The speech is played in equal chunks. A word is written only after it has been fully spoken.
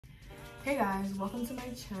Hey guys, welcome to my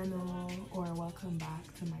channel, or welcome back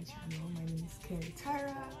to my channel. My name is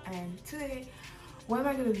Heyy, and today, what am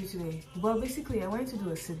I going to do today? Well, basically, I wanted to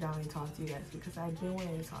do a sit down and talk to you guys because I've been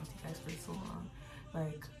wanting to talk to you guys for so long.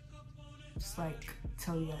 Like, just like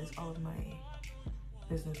tell you guys all of my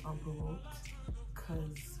business unprovoked.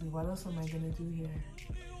 Because what else am I going to do here?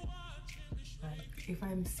 Like, if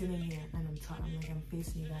I'm sitting here and I'm talking, like I'm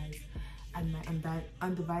facing you guys, and my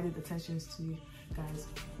undivided attentions to you guys,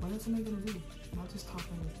 what else am I gonna do? Not just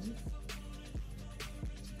talking with you.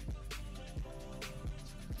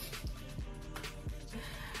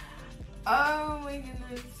 Oh my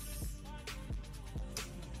goodness.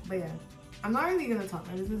 But yeah, I'm not really gonna talk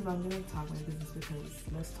my business, but I'm gonna talk my business because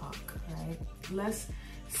let's talk, right? Let's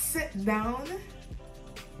sit down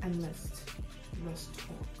and let's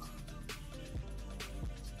talk.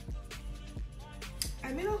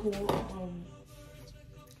 I made a whole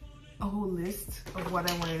list of what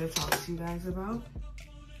I wanted to talk to you guys about.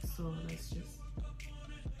 So let's just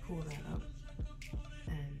pull that up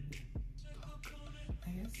and talk, I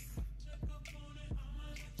guess,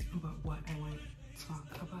 about what I want to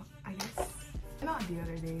talk about, I guess. Not the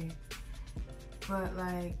other day, but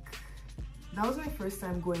like, that was my first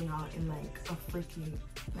time going out in like a freaking,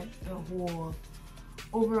 like a whole,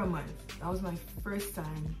 over a month. That was my first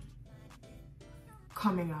time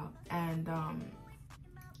coming out, and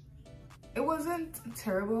it wasn't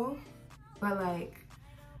terrible, but like,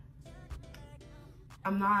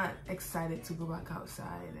 I'm not excited to go back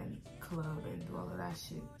outside and club and do all of that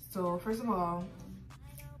shit. So first of all,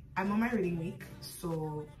 I'm on my reading week.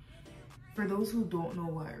 So for those who don't know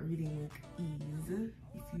what reading week is,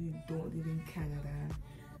 if you don't live in Canada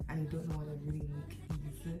and you don't know what a reading week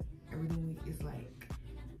is, a reading week is like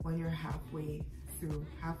when you're halfway through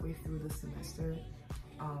the semester,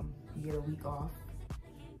 you get a week off,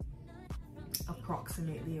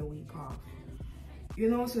 approximately a week off, you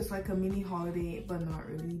know. So it's like a mini holiday, but not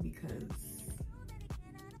really, because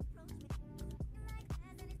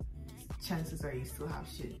chances are you still have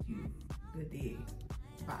shit due the day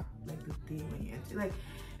back, like the day when you enter. Like,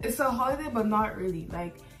 it's a holiday, but not really,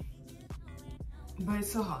 like, but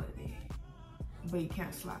it's a holiday, but you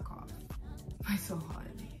can't slack off. But it's a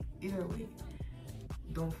holiday. Either way,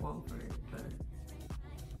 don't fall for it, but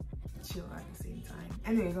chill at the same time.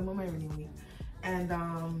 Anyways, I'm on my reading week, and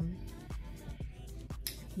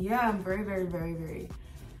yeah, I'm very, very, very, very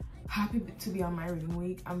happy to be on my reading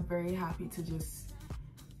week. I'm very happy to just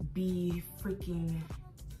be freaking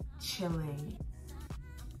chilling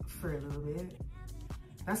for a little bit.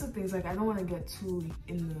 That's the thing, is like, I don't want to get too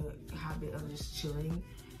in the habit of just chilling,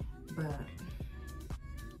 but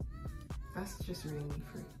that's just reading week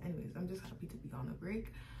for. Anyways, I'm just happy to be on a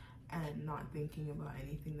break and not thinking about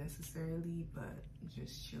anything necessarily, but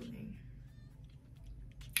just chilling.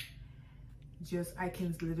 I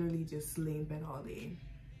can literally just lay in bed all day.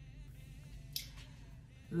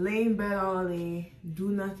 Lay in bed all day,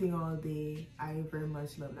 do nothing all day. I very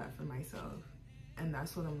much love that for myself. And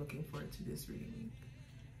that's what I'm looking forward to this reading week.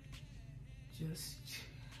 Just chill.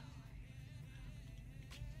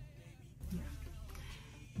 Yeah.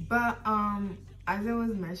 But as I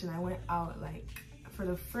was mentioning, I went out like for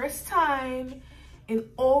the first time in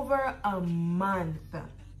over a month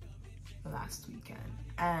last weekend,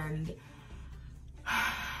 and it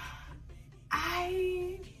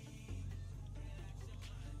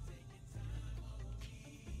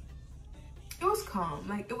was calm.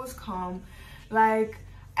 Like, it was calm. Like,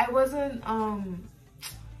 I wasn't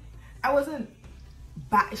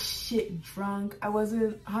batshit drunk. I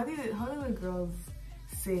wasn't, how did the girls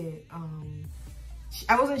say it?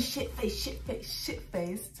 I wasn't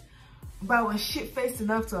shit-faced, but I was shit-faced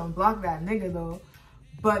enough to unblock that nigga though.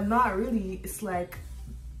 But not really. It's like,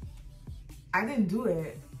 I didn't do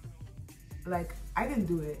it. Like, I didn't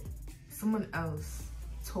do it. Someone else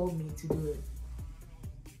told me to do it.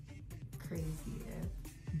 Crazy, yeah.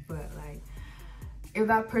 But like, if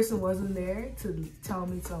that person wasn't there to tell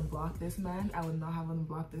me to unblock this man, I would not have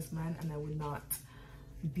unblocked this man, and I would not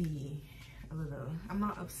be a little, I'm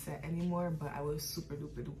not upset anymore, but I was super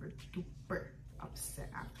duper duper duper upset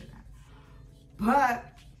after that.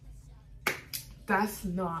 But that's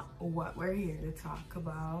not what we're here to talk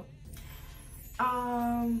about.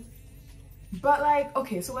 But like,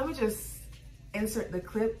 okay, so let me just insert the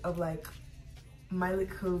clip of like my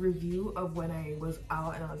little review of when I was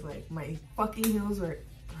out, and I was like, my fucking heels were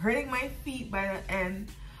hurting my feet by the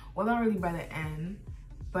end. Well, not really by the end,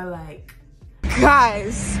 but like,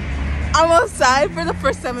 guys, I'm outside for the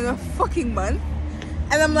first time in a fucking month,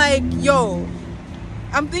 and I'm like, yo,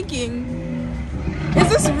 I'm thinking, is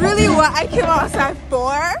this really what I came outside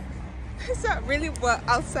for? That's not really what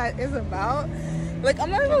outside is about. Like,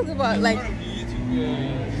 I'm not talking about like. I'm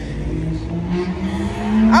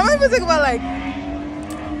not even talking about like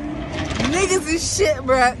niggas and shit,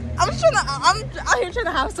 bruh. I'm out here trying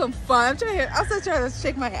to have some fun. I'm also trying to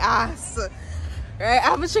shake my ass. Right? I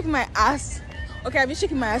haven't shaken my ass. Okay, I be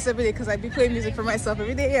shaking my ass every day because I be playing music for myself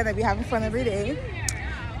every day and I be having fun every day.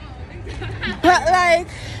 But like,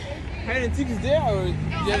 Hide and seek is there or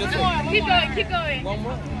Keep going. One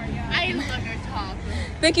more. I love your top.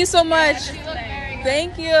 thank you so much. You look very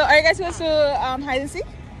Thank you. Are you guys going to hide and seek?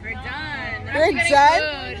 We're done. We're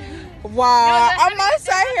done? Wow. I'm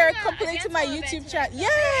outside here complaining to my YouTube channel.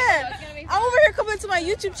 Yeah. I'm over here complaining to my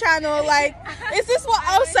YouTube channel. Like, is this what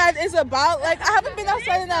outside is about? Like, I haven't been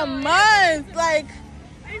outside in a month. Like,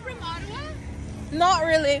 Are you from Ottawa? not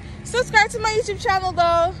really. Subscribe to my YouTube channel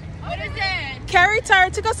though. What is it? Carrie Tire.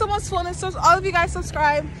 Took out someone's phone and so all of you guys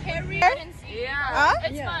subscribe. Hide and seek. Yeah. Huh?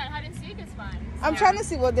 It's fun. Hide and seek is fun. I'm trying to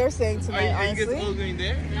see what they're saying tonight, Are you guys all honestly. going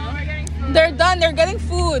there? No, we're getting food. They're done. They're getting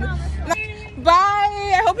food.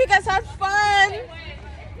 Bye. I hope you guys had fun.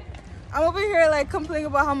 I'm over here like complaining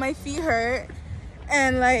about how my feet hurt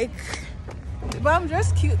and like, but I'm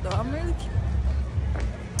dressed cute though. I'm really cute.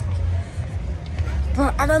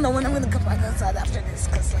 But I don't know when I'm gonna come back outside after this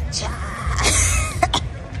because like,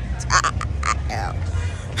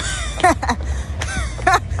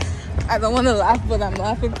 I don't want to laugh, but I'm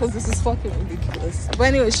laughing because this is fucking ridiculous. But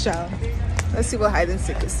anyways, child, let's see what hide and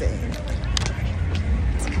seek is saying.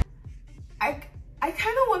 I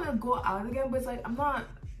kind of want to go out again, but it's like I'm not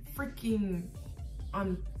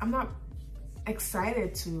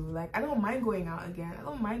excited to. Like, I don't mind going out again. I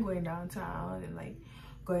don't mind going downtown and like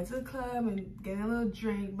going to the club and getting a little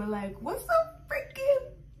drink, but like, what's the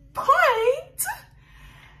freaking point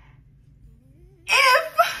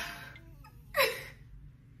if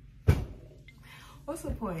what's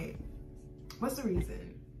the point? What's the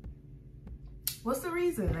reason? What's the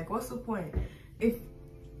reason? Like, what's the point?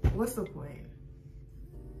 What's the point?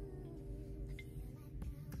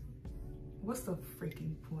 What's the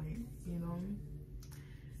freaking point, you know?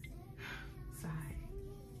 Sigh.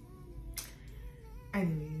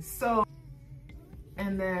 Anyways, so,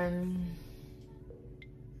 and then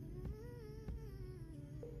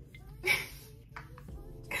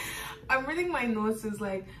I'm reading my notes. Is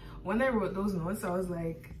like, when I wrote those notes, I was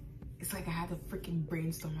like, it's like I had a freaking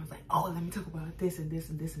brainstorm. I was like, oh, let me talk about this and this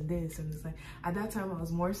and this and this. And it's like, at that time, I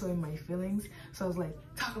was more so in my feelings. So I was like,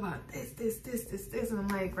 talk about this. And I'm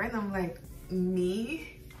like, right now, I'm like,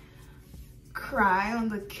 me cry on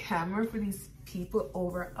the camera for these people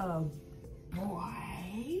over a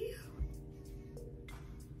boy?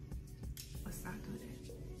 Let's not do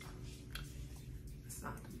that. Let's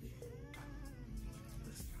not do that.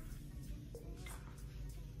 Let's not.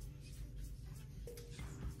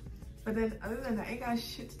 But then other than that, I ain't got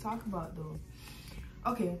shit to talk about though.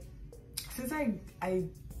 Okay, since I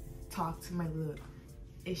talked to my little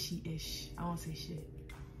ishy-ish, I won't say shit.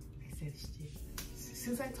 I said shit.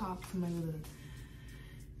 Since I talked to my little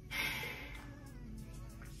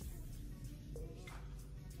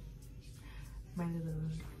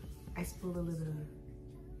I spilled a little,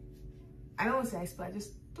 I don't want to say I spilled, I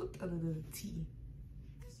just took a little tea.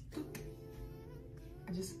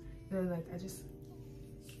 I just, you know, like, that's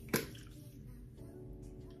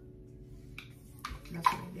what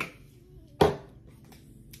I did.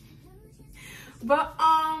 But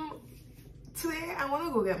today I want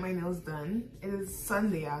to go get my nails done. It is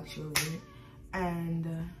Sunday actually, and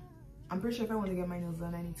I'm pretty sure if I want to get my nails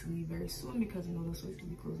done, I need to leave very soon because you know the place will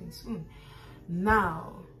be closing soon.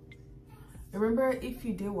 Now, remember, if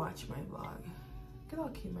you did watch my vlog, look at how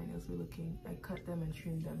cute my nails were looking. I cut them and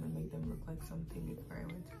trimmed them and made them look like something before I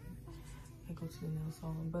went to go to the nail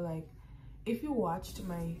salon. But like, if you watched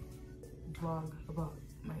my vlog about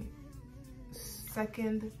my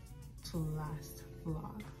second to last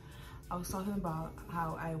vlog, I was talking about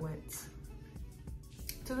how I went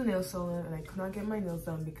to the nail salon and I could not get my nails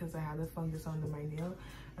done because I had a fungus under my nail,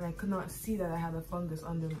 and I could not see that I had a fungus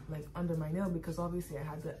under my nail because obviously I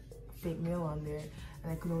had the fake nail on there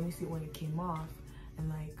and I could only see it when it came off, and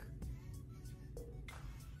like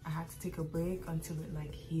I had to take a break until it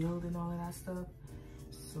like healed and all of that stuff.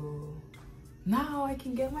 So now I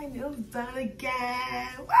can get my nails done again.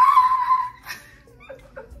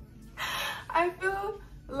 I feel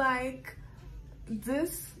like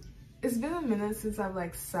it's been a minute since I've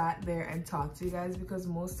like sat there and talked to you guys, because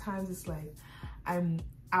most times it's like I'm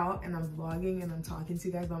out and I'm vlogging and I'm talking to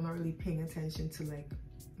you guys, but I'm not really paying attention to like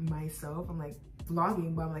myself. I'm like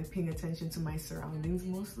vlogging, but I'm like paying attention to my surroundings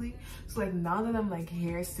mostly. So like now that I'm like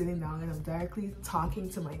here sitting down and I'm directly talking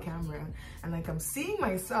to my camera and like I'm seeing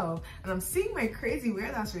myself and I'm seeing my crazy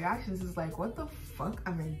weird ass reactions, it's like, what the fuck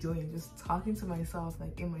am I doing? Just talking to myself,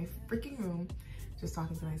 like in my freaking room, just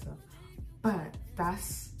talking to myself. But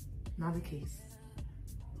that's not the case.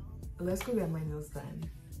 Let's go get my nails done.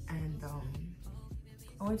 And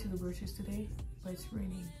I went to the groceries today, but it's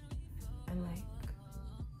raining and like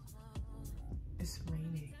it's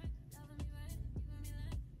raining.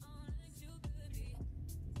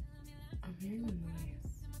 I'm hearing the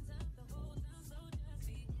noise.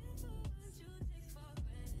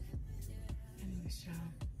 Anyways,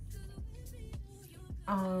 child.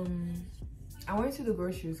 I went to the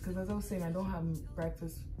groceries because as I was saying, I don't have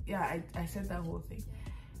breakfast. Yeah, I said that whole thing.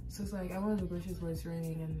 So it's like I went to the groceries where it's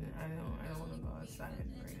raining and I don't want to go outside.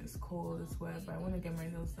 Right? It's cold, it's wet, but I want to get my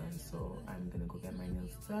nails done, so I'm gonna go get my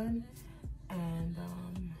nails done. And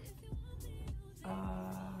I'm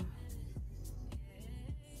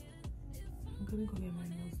gonna go get my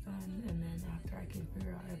nails done, and then after I can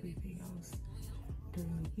figure out everything else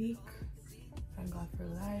during the week. Thank God for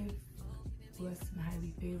life, blessed and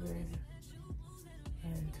highly favored,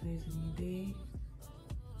 and today's a new day.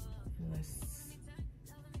 And let's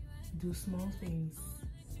do small things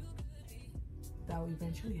that will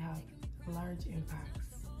eventually have large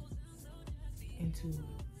impacts into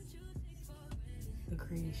the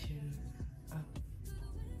creation of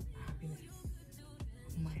happiness,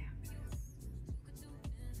 my happiness,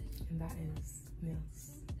 and that is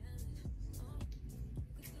nails.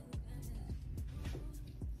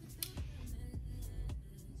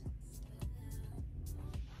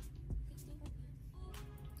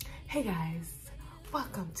 Hey guys,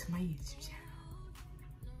 welcome to my YouTube channel.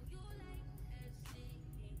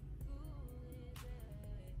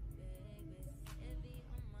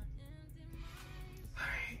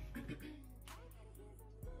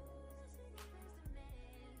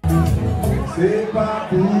 C'est pas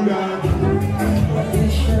pour la.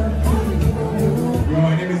 Yo,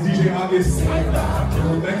 my name is DJ August.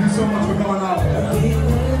 Thank you so much for coming out.